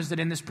 He knows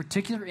that in this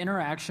particular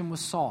interaction with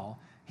Saul,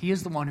 he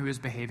is the one who is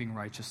behaving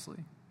righteously.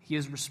 He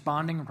is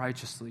responding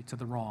righteously to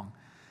the wrong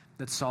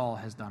that Saul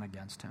has done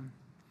against him.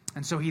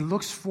 And so he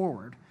looks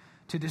forward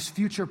to this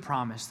future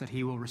promise that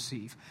he will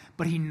receive.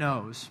 But he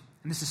knows,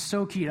 and this is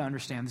so key to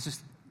understand, this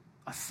is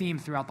a theme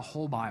throughout the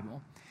whole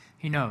Bible,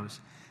 he knows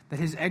that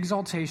his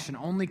exaltation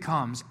only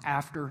comes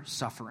after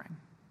suffering.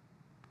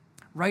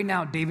 Right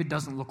now, David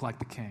doesn't look like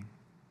the king.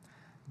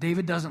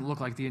 David doesn't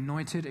look like the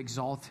anointed,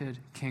 exalted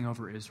king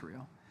over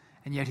Israel,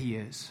 and yet he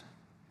is.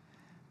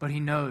 But he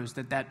knows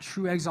that that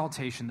true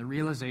exaltation, the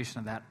realization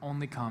of that,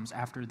 only comes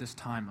after this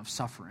time of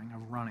suffering,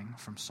 of running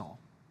from Saul.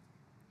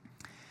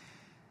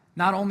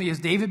 Not only has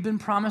David been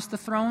promised the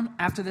throne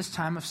after this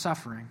time of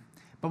suffering,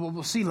 but what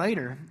we'll see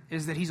later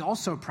is that he's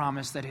also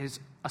promised that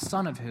a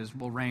son of his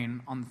will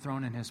reign on the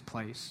throne in his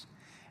place,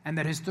 and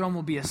that his throne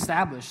will be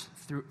established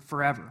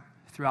forever,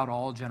 throughout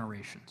all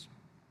generations.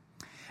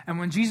 And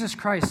when Jesus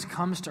Christ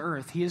comes to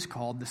earth, he is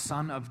called the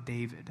Son of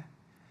David.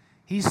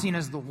 He's seen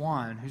as the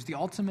one who's the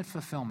ultimate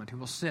fulfillment, who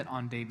will sit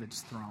on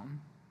David's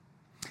throne.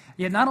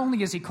 Yet not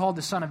only is he called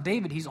the Son of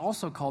David, he's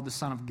also called the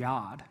Son of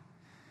God,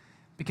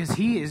 because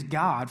he is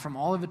God from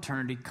all of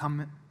eternity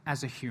come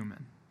as a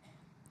human.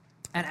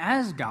 And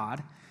as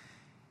God,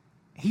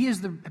 he has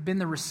been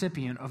the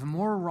recipient of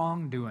more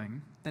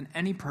wrongdoing than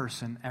any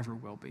person ever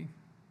will be.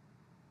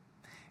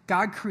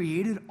 God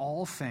created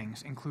all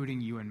things,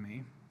 including you and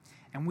me,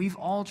 and we've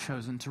all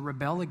chosen to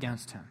rebel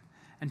against him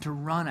and to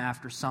run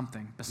after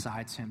something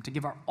besides him, to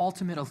give our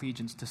ultimate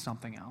allegiance to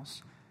something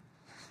else.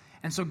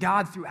 And so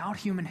God, throughout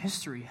human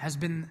history, has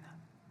been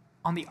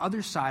on the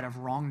other side of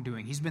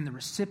wrongdoing. He's been the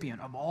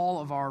recipient of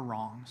all of our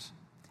wrongs,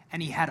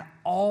 and he had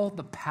all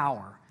the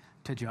power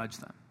to judge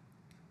them.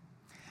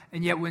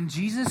 And yet when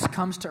Jesus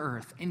comes to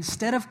earth,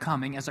 instead of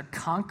coming as a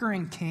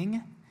conquering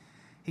king,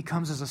 he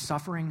comes as a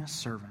suffering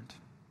servant.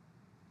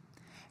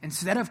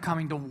 Instead of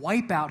coming to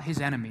wipe out his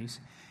enemies,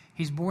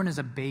 he's born as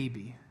a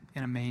baby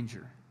in a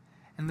manger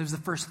and lives the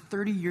first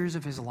 30 years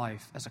of his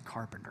life as a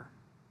carpenter.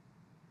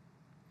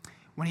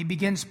 When he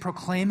begins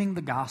proclaiming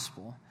the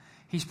gospel,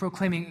 he's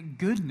proclaiming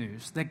good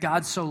news that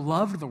God so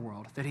loved the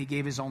world that he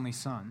gave his only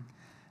son,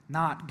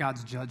 not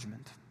God's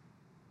judgment.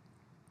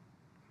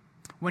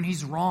 When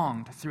he's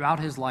wronged throughout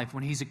his life,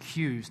 when he's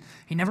accused,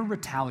 he never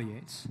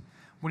retaliates.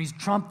 When he's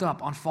trumped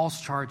up on false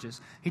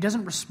charges, he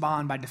doesn't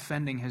respond by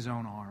defending his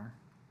own honor.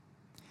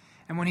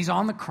 And when he's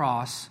on the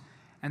cross,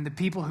 and the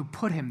people who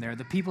put him there,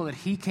 the people that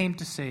he came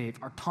to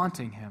save, are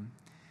taunting him,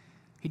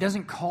 he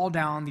doesn't call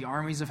down the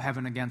armies of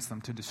heaven against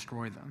them to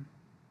destroy them.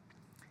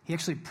 He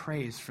actually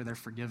prays for their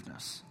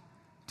forgiveness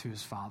to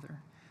his Father.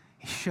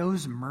 He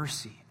shows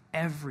mercy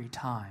every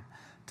time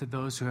to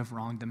those who have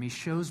wronged him. He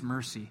shows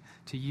mercy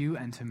to you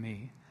and to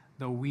me,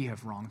 though we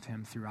have wronged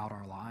him throughout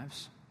our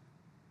lives.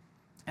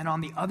 And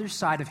on the other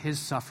side of his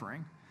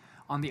suffering,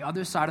 on the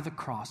other side of the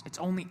cross, it's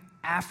only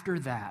after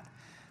that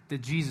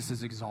Jesus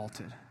is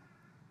exalted.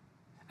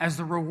 As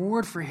the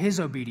reward for his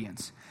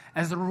obedience,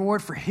 as the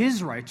reward for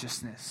his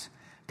righteousness,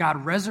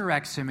 God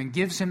resurrects him and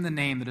gives him the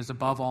name that is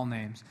above all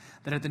names,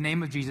 that at the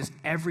name of Jesus,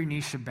 every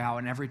knee should bow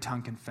and every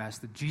tongue confess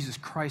that Jesus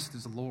Christ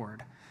is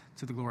Lord,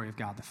 to the glory of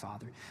God the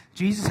Father.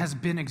 Jesus has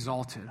been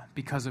exalted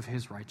because of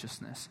his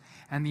righteousness.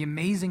 And the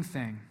amazing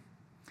thing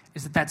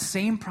is that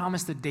same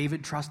promise that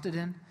David trusted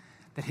in,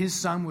 that his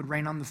son would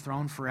reign on the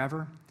throne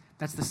forever,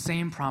 that's the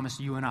same promise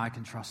you and I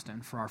can trust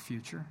in for our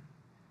future.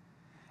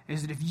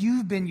 Is that if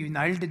you've been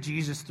united to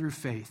Jesus through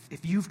faith,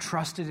 if you've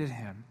trusted in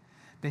him,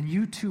 then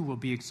you too will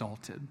be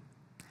exalted.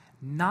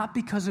 Not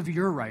because of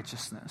your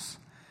righteousness,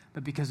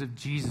 but because of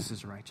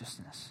Jesus'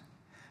 righteousness.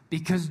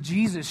 Because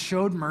Jesus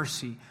showed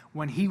mercy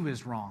when he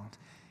was wronged,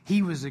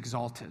 he was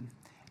exalted.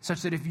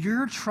 Such that if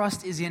your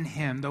trust is in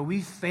him, though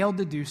we've failed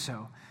to do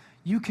so,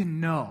 you can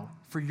know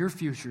for your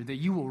future that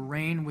you will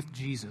reign with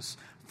Jesus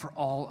for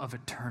all of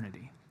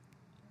eternity.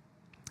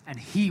 And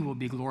he will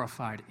be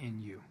glorified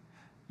in you.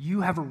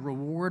 You have a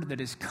reward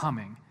that is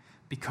coming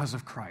because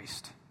of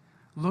Christ.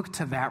 Look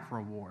to that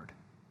reward.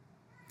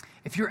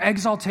 If your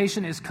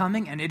exaltation is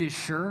coming, and it is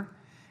sure,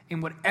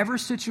 in whatever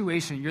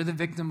situation you're the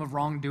victim of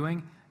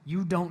wrongdoing,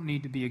 you don't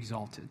need to be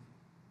exalted.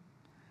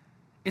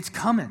 It's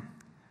coming.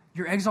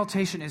 Your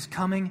exaltation is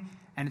coming,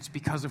 and it's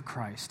because of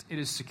Christ. It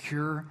is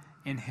secure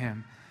in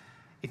him.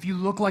 If you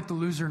look like the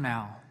loser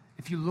now,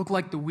 if you look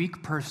like the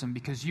weak person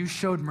because you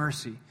showed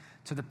mercy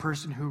to the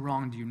person who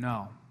wronged you,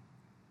 no.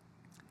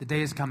 The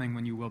day is coming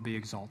when you will be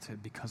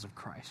exalted because of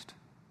Christ.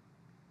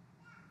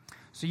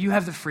 So you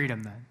have the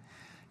freedom then.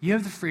 You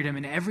have the freedom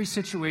in every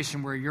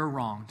situation where you're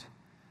wronged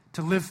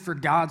to live for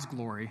God's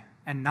glory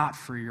and not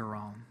for your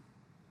own.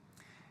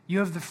 You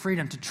have the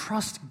freedom to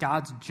trust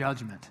God's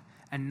judgment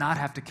and not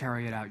have to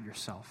carry it out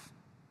yourself.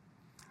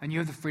 And you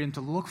have the freedom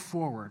to look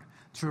forward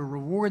to a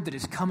reward that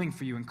is coming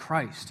for you in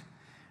Christ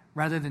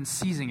rather than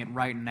seizing it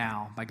right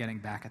now by getting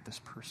back at this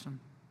person.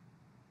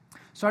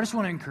 So I just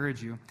want to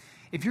encourage you,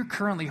 if you're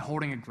currently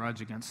holding a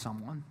grudge against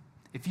someone,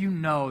 if you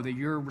know that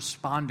you're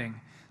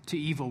responding to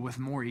evil with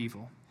more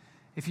evil,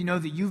 if you know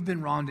that you've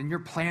been wronged and you're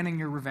planning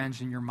your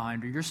revenge in your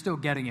mind, or you're still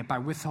getting it by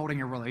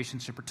withholding a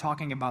relationship or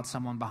talking about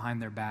someone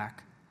behind their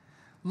back,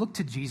 look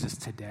to Jesus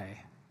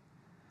today.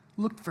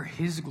 Look for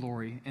his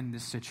glory in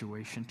this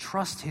situation.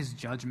 Trust his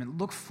judgment.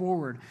 Look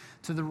forward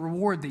to the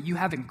reward that you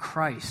have in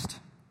Christ.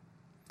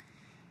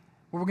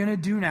 What we're going to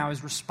do now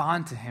is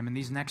respond to him in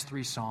these next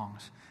 3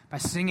 songs by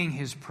singing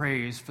his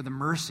praise for the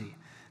mercy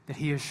that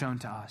he has shown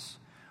to us.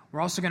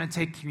 We're also going to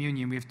take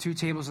communion. We have 2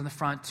 tables in the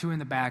front, 2 in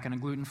the back, and a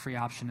gluten-free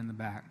option in the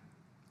back.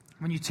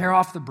 When you tear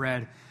off the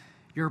bread,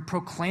 you're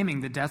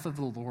proclaiming the death of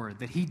the Lord,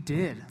 that he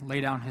did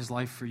lay down his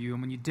life for you.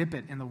 And when you dip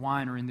it in the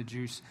wine or in the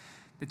juice,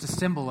 it's a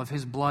symbol of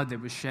his blood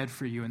that was shed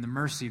for you and the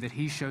mercy that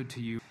he showed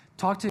to you.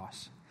 Talk to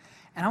us.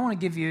 And I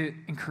want to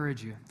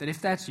encourage you that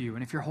if that's you,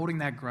 and if you're holding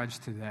that grudge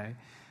today,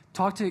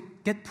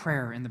 get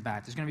prayer in the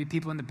back. There's going to be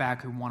people in the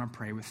back who want to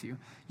pray with you.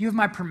 You have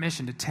my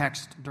permission to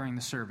text during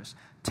the service.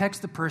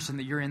 Text the person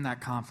that you're in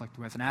that conflict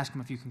with and ask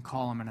them if you can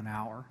call them in an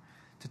hour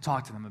to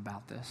talk to them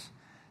about this.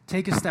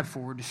 Take a step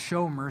forward to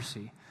show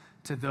mercy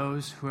to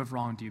those who have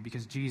wronged you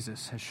because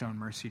Jesus has shown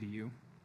mercy to you.